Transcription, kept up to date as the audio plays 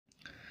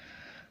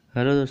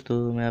Hello दोस्तों,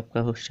 मैं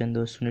आपका होस्ट एंड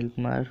दोस्त सुनील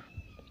कुमार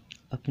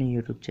अपने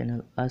यूट्यूब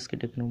चैनल आज के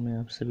टेक्नो में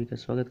आप सभी का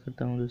स्वागत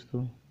करता हूं।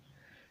 दोस्तों,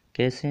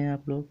 कैसे हैं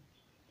आप लोग?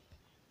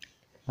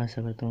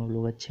 आशा करता हूं आप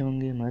लोग अच्छे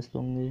होंगे, मस्त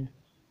होंगे।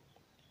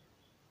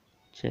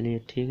 चलिए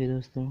ठीक है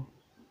दोस्तों,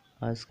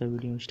 आज का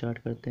वीडियो स्टार्ट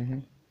करते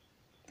हैं।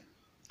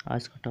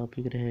 आज का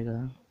टॉपिक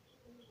रहेगा,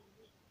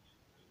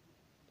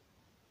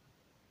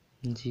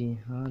 जी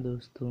हाँ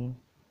दोस्तों,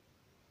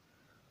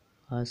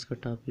 आज का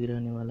टॉपिक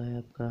रहने वाला है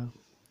आपका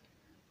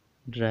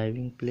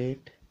ड्राइविंग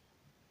प्लेट,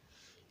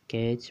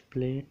 कैच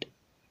प्लेट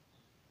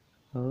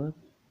और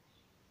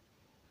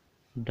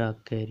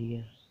डाक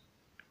कैरियर।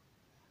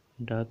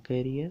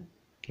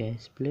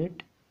 कैच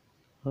प्लेट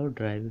और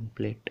ड्राइविंग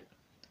प्लेट।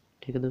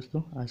 ठीक है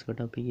दोस्तों, आज का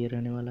टॉपिक ये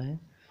रहने वाला है।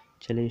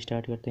 चलिए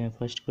स्टार्ट करते हैं।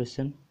 फर्स्ट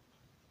क्वेश्चन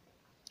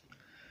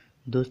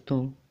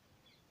दोस्तों,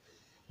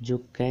 जो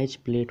कैच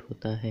प्लेट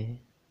होता है,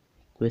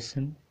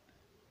 क्वेश्चन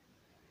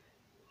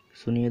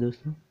सुनिए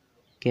दोस्तों,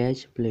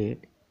 कैच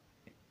प्लेट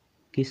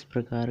किस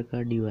प्रकार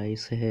का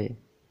डिवाइस है?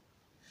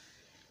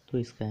 तो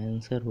इसका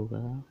आंसर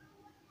होगा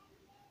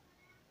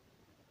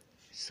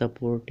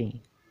सपोर्टिंग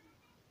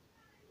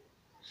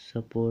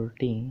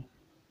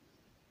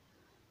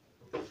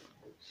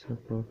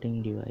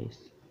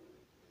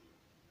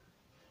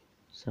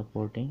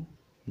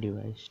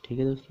डिवाइस। ठीक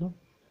है दोस्तों,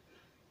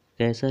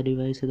 कैसा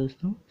डिवाइस है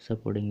दोस्तों?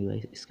 Supporting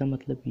device. इसका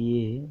मतलब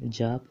ये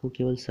जाप को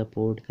केवल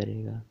सपोर्ट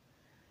करेगा,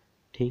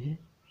 ठीक है,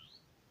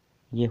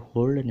 ये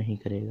होल्ड नहीं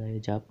करेगा, ये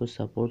जाप को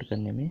सपोर्ट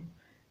करने में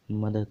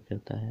मदद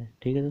करता है।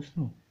 ठीक है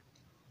दोस्तों,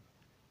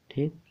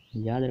 ठीक,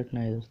 याद रखना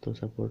है दोस्तों,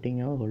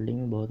 सपोर्टिंग और होल्डिंग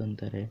में बहुत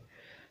अंतर है।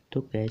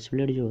 तो कैच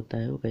प्लेट जो होता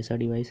है वो कैसा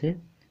डिवाइस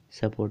है?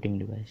 Supporting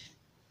device.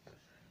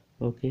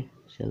 ओके,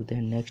 चलते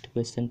हैं नेक्स्ट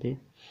क्वेश्चन पे।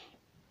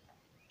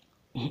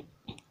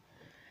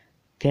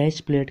 कैच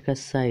प्लेट का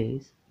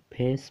साइज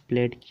फेस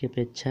प्लेट की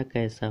अपेक्षा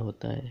कैसा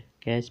होता है?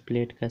 कैच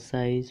प्लेट का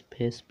साइज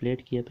फेस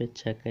प्लेट की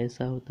अपेक्षा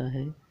कैसा होता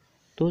है?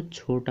 तो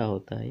छोटा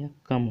होता है या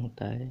कम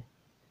होता है।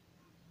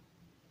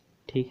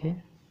 ठीक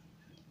है,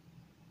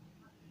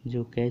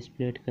 जो कैच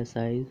प्लेट का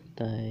साइज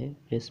होता है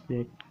फेस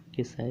प्लेट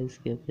के साइज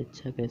की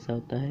अपेक्षा कैसा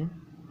होता है?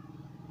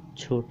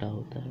 छोटा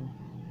होता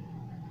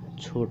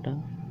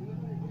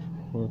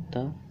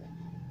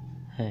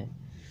है।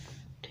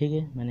 ठीक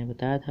है, मैंने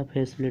बताया था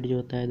फेस प्लेट जो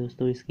होता है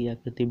दोस्तों, इसकी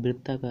आकृति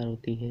वृत्ताकार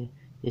होती है।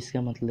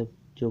 इसका मतलब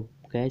जो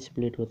कैच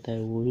प्लेट होता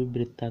है वो भी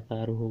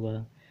वृत्ताकार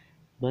होगा,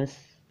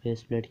 बस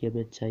फेस प्लेट की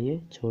अपेक्षा ये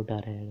छोटा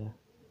रहेगा।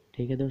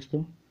 ठीक है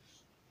दोस्तों,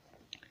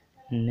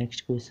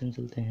 नेक्स्ट क्वेश्चन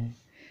चलते हैं।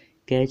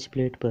 कैच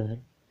प्लेट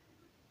पर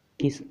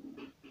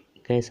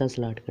कैसा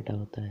स्लॉट कटा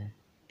होता है?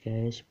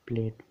 कैच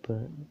प्लेट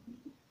पर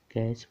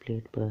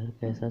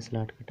कैसा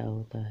स्लॉट कटा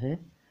होता है?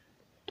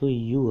 तो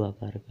यू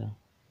आकार का।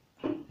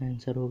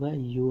 आंसर होगा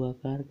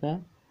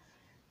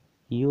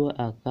यू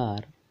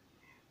आकार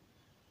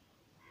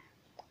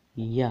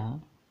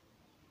या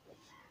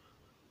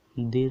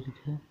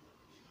दीर्घ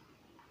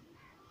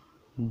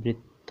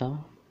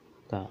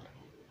वृत्ताकार।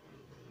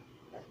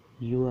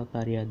 यू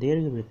आकार या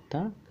दीर्घ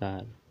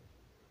वृत्ताकार।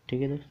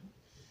 ठीक है दोस्तों,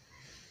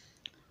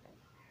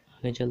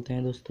 आगे चलते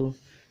हैं दोस्तों।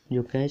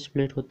 जो कैच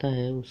प्लेट होता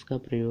है उसका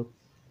प्रयोग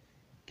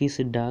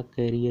किस डाक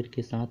कैरियर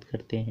के साथ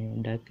करते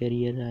हैं? डाक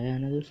कैरियर आया है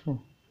ना दोस्तों,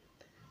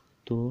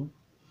 तो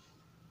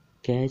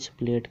कैच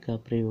प्लेट का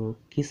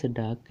प्रयोग किस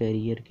डाक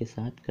कैरियर के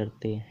साथ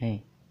करते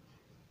हैं?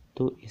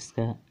 तो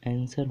इसका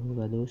आंसर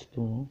होगा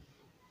दोस्तों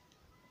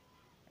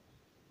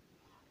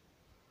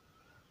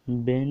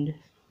बेंड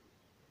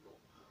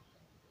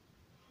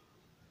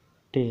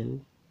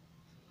टेल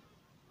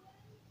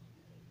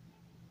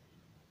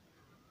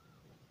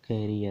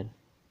कैरियर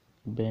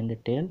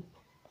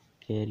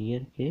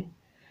के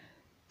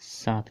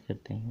साथ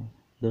करते हैं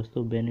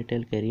दोस्तों। बेंड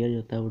टेल कैरियर जो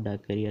होता है वो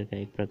डाक कैरियर का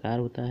एक प्रकार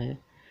होता है।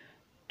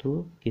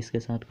 तो किसके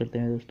साथ करते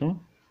हैं दोस्तों?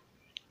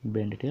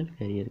 बेंड टेल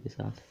कैरियर के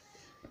साथ।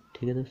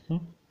 ठीक है दोस्तों,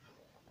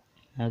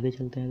 आगे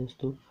चलते हैं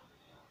दोस्तों।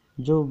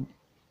 जो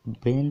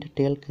बेंड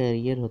टेल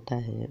कैरियर होता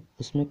है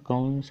उसमें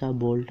कौन सा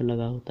बोल्ट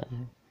लगा होता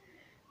है?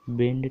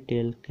 बेंड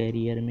टेल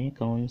कैरियर में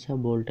कौन सा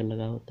बोल्ट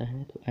लगा होता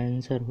है? तो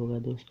आंसर होगा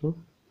दोस्तों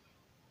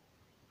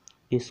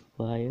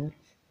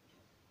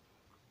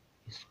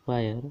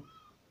स्क्वायर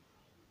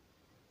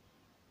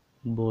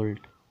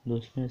बोल्ट।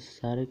 दोस्तों,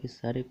 सारे के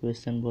सारे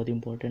क्वेश्चन बहुत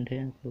इंपॉर्टेंट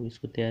है, आप लोग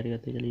इसको तैयार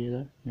करते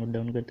चलिएगा, नोट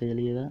डाउन करते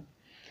चलिएगा।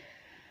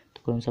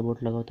 तो कौन सा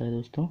बोल्ट लगा होता है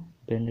दोस्तों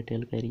बेंड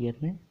टेल कैरियर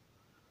में?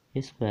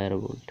 Square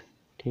bolt.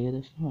 ठीक है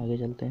दोस्तों, आगे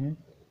चलते हैं।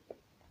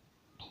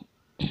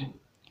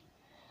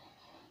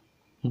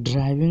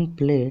 ड्राइविंग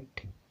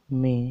प्लेट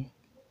में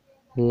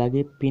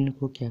लगे पिन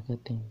को क्या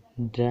कहते हैं?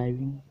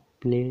 ड्राइविंग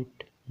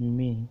प्लेट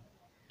में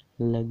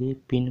लगे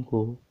पिन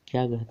को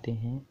क्या कहते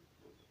हैं?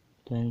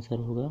 तो आंसर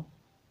होगा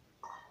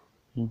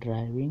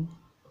ड्राइविंग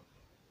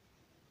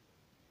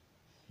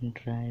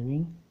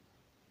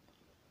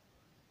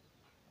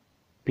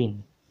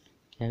पिन।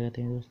 क्या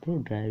कहते हैं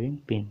दोस्तों? Driving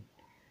pin.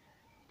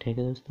 ठीक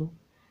है दोस्तों,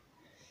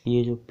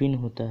 ये जो पिन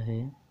होता है,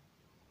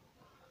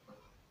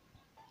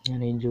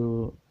 यानी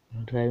जो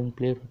ड्राइविंग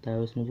प्लेट होता है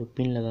उसमें जो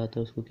पिन लगा होता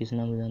है उसको किस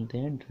नाम से जानते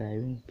हैं?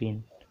 Driving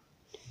pin.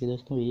 ठीक है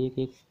दोस्तों, एक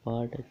एक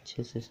पार्ट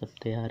अच्छे से सब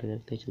तैयार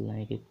करते चलना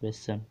है। एक एक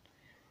क्वेश्चन।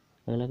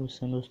 अगला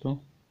क्वेश्चन दोस्तों,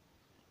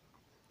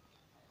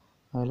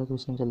 अगला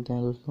क्वेश्चन चलते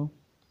हैं दोस्तों।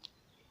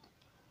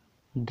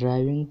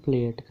 ड्राइविंग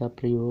प्लेट का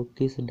प्रयोग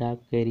किस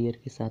डाक कैरियर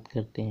के साथ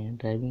करते हैं?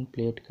 ड्राइविंग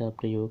प्लेट का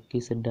प्रयोग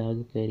किस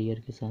डाक कैरियर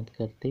के साथ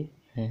करते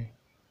हैं?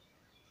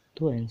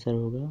 तो आंसर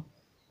होगा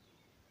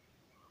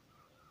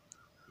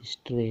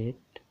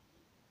स्ट्रेट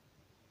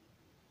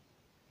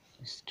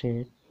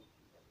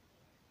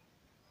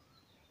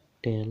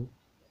टेल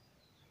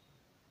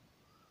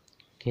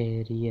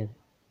कैरियर।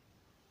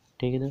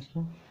 ठीक है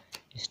दोस्तों,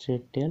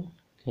 स्ट्रेट टेल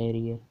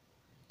कैरियर।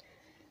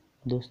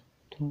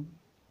 दोस्तों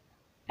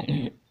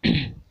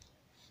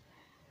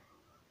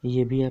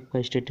ये भी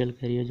आपका स्ट्रेट टेल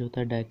कैरियर जो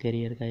होता है डाक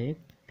कैरियर का एक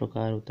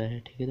प्रकार होता है।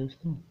 ठीक है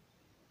दोस्तों,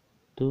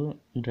 तो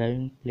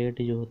ड्राइविंग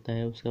प्लेट जो होता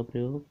है उसका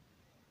प्रयोग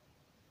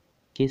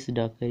किस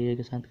डाक कैरियर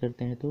के साथ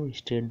करते हैं? तो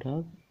स्ट्रेट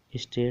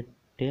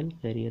टेल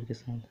कैरियर के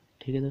साथ।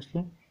 ठीक है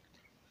दोस्तों,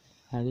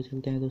 आगे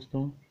चलते हैं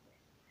दोस्तों।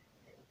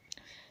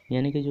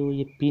 यानी कि जो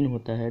ये पिन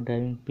होता है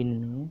ड्राइविंग पिन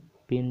में,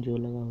 पिन जो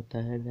लगा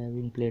होता है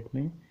ड्राइविंग प्लेट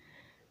में,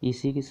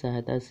 इसी की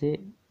सहायता से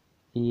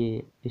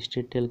ये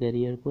स्ट्रेट टेल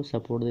कैरियर को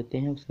सपोर्ट देते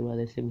हैं, उसके बाद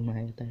ऐसे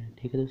घुमाया जाता है।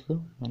 ठीक है दोस्तों,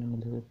 माना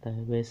मदद करता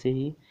है। वैसे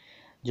ही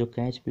जो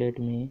कैच प्लेट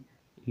में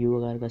यू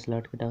आकार का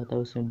स्लॉट कटा होता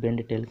है उसमें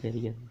बेंड टेल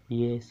कैरियर,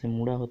 ये ऐसे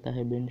मुड़ा होता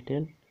है बेंड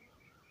टेल।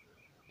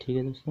 ठीक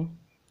है दोस्तों,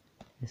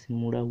 ऐसे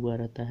मुड़ा हुआ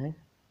रहता है,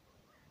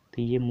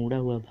 तो ये मुड़ा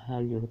हुआ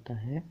भाग जो होता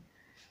है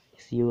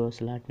इस यू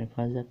स्लॉट में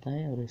फंस जाता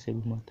है और ऐसे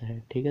घुमाता है।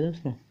 ठीक है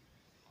दोस्तों,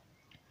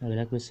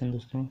 अगला क्वेश्चन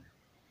दोस्तों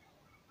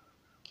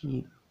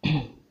कि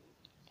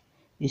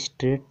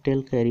स्ट्रेट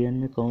टेल कैरियर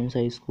में कौन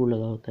सा स्क्रू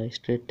लगा होता है?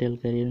 स्ट्रेट टेल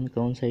कैरियर में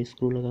कौन सा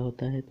स्क्रू लगा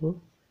होता है?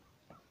 तो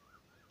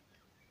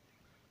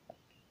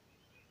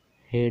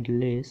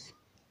headless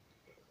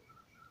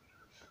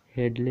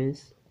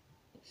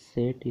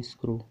set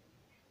screw,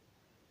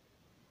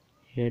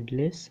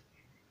 headless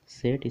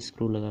set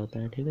screw लगा होता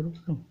है। ठीक है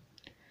दोस्तों,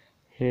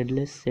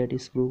 हेडलेस सेट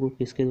स्क्रू को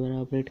किसके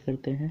द्वारा ऑपरेट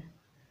करते हैं?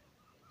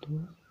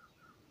 तो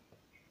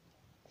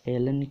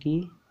एलन की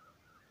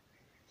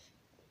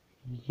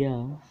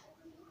या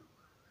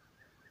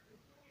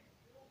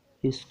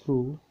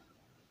स्क्रू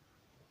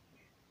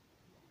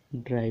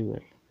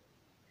ड्राइवर,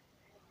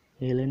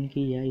 एलन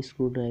की या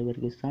स्क्रू ड्राइवर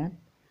के साथ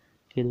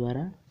के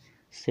द्वारा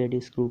सेट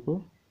स्क्रू को,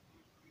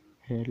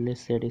 हेडलेस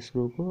सेट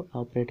स्क्रू को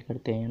ऑपरेट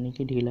करते हैं, यानी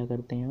कि ढीला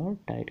करते हैं और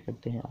टाइट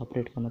करते हैं।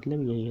 ऑपरेट का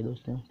मतलब यही है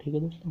दोस्तों। ठीक है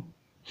दोस्तों,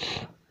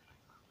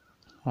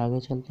 आगे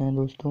चलते हैं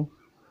दोस्तों।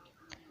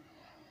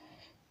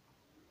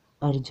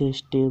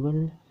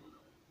 एडजस्टेबल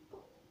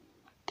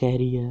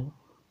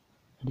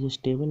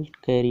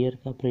कैरियर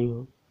का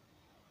प्रयोग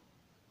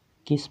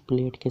किस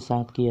प्लेट के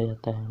साथ किया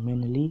जाता है?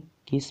 मेनली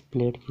किस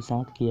प्लेट के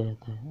साथ किया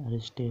जाता है?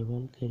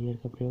 एडजस्टेबल कैरियर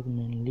का प्रयोग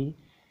मेनली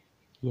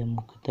या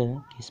मुख्यतः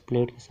किस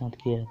प्लेट के साथ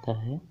किया जाता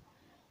है?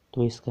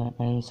 तो इसका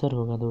आंसर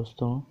होगा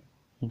दोस्तों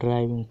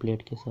ड्राइविंग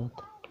प्लेट के साथ,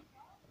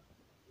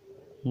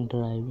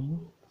 ड्राइविंग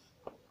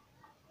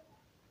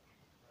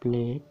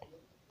प्लेट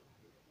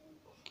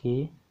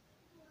के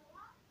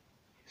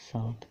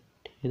साथ।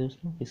 ठीक है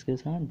दोस्तों, किसके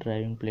साथ?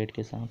 ड्राइविंग प्लेट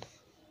के साथ।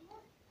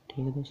 ठीक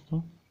है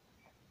दोस्तों,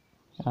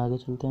 आगे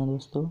चलते हैं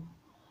दोस्तों।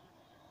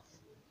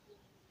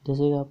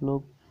 जैसे कि आप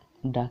लोग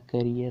डाक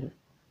कैरियर,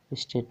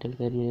 स्ट्रेट टेल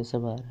कैरियर ये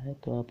सब आ रहा है,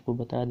 तो आपको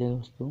बता दें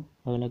दोस्तों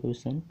अगला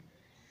क्वेश्चन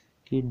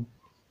कि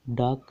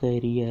डाक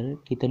कैरियर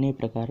कितने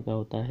प्रकार का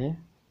होता है?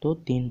 तो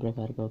 3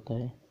 प्रकार का होता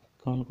है।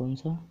 कौन कौन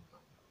सा?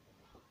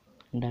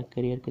 डाक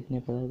कैरियर कितने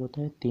प्रकार का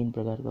होता है? 3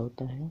 प्रकार का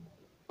होता है।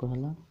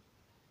 पहला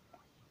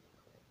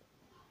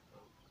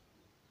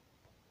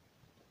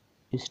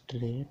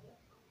स्ट्रेट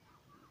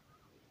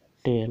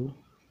टेल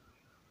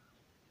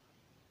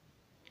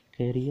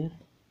कैरियर,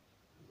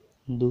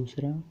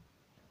 दूसरा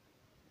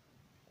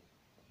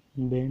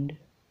बेंड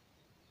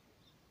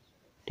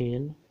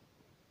टेल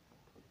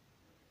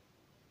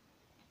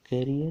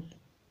कैरियर,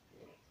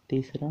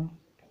 तीसरा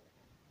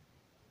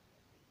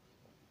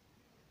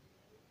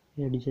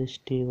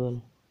एडजस्टेबल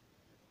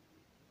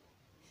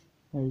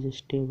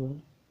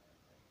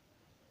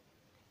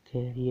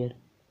कैरियर।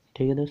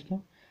 ठीक है दोस्तों,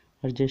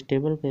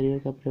 एडजस्टेबल कैरियर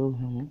का प्रयोग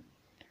हम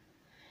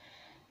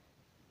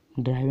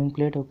ड्राइविंग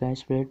प्लेट और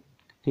कैच प्लेट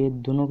के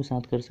दोनों के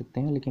साथ कर सकते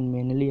हैं, लेकिन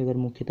मेनली अगर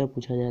मुख्यतः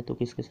पूछा जाए तो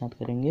किसके साथ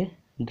करेंगे?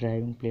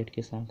 ड्राइविंग प्लेट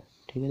के साथ।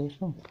 ठीक है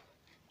दोस्तों,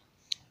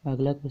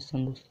 अगला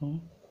क्वेश्चन दोस्तों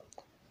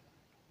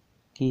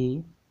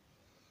कि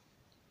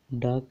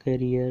डाक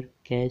career,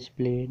 catch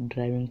plate,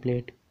 driving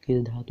plate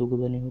किस धातु के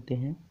बने होते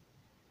हैं?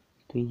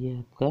 तो ये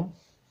आपका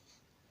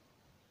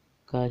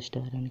कास्ट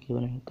आयरन के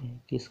बने होते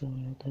हैं। किसका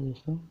बना होता है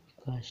दोस्तों?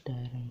 Cast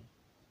iron.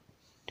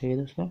 ठीक है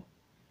दोस्तों,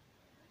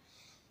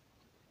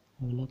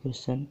 अगला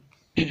क्वेश्चन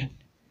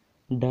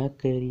डाक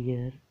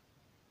कैरियर,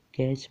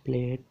 कैच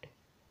प्लेट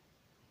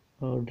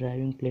और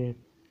ड्राइविंग प्लेट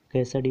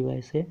कैसा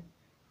डिवाइस है?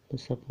 तो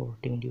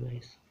सपोर्टिंग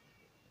डिवाइस,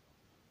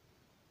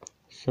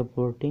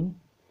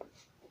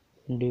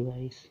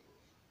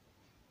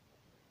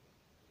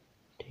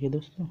 ठीक है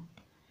दोस्तों,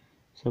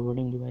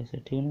 सपोर्टिंग डिवाइस है।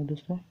 ठीक है ना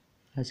दोस्तों,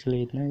 आज के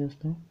लिए इतना है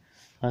दोस्तों।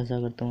 आशा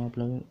करता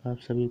हूँ आप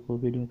सभी को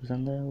वीडियो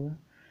पसंद आया होगा।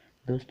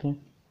 दोस्तों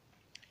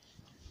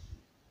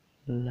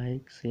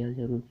लाइक शेयर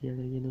ज़रूर किया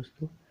करिए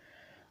दोस्तों,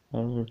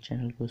 और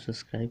चैनल को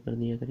सब्सक्राइब कर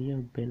दिया करिए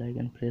और बेल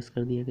आइकन प्रेस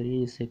कर दिया करिए,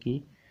 जिससे कि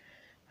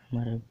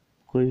हमारा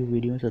कोई भी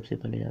वीडियो सबसे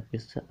पहले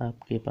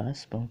आपके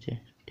पास पहुंचे।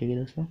 ठीक है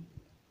दोस्तों,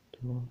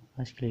 तो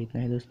आज के लिए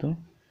इतना ही दोस्तों।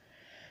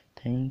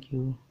 Thank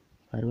you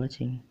for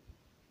watching.